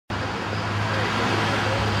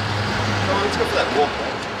Let's go for that walk,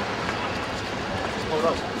 man. Hold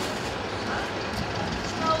on.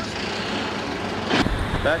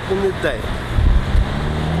 Back in the day,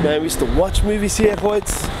 man, we used to watch movies here at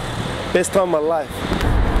Hoyt's. Best time of my life.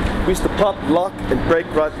 We used to pop, lock, and break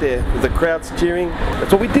right there with the crowds cheering.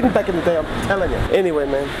 That's what we did back in the day, I'm telling you. Anyway,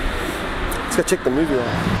 man, let's go check the movie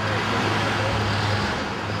out.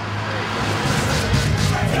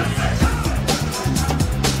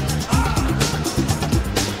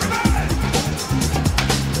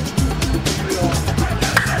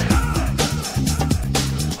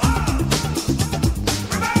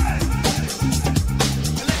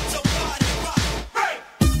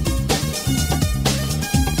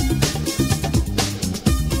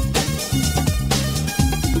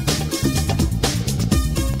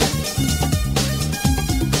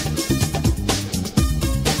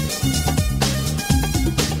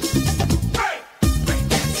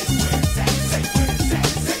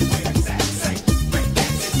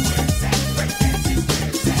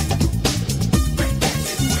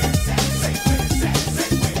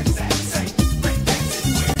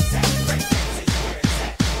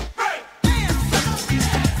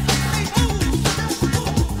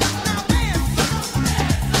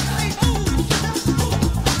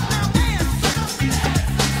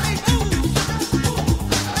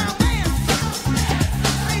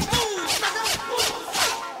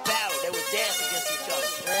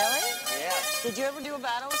 Did you ever do a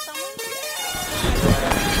battle with someone?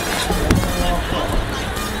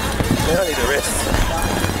 I need a rest.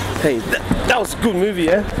 Hey, that was a good movie,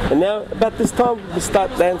 yeah? And now, about this time, we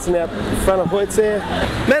start dancing out in front of Hoyt's here.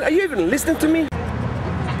 Man, are you even listening to me?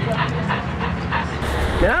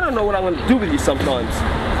 Man, I don't know what I'm going to do with you sometimes.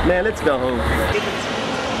 Man, let's go home.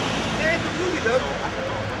 Yeah, it's a movie,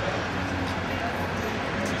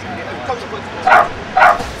 though.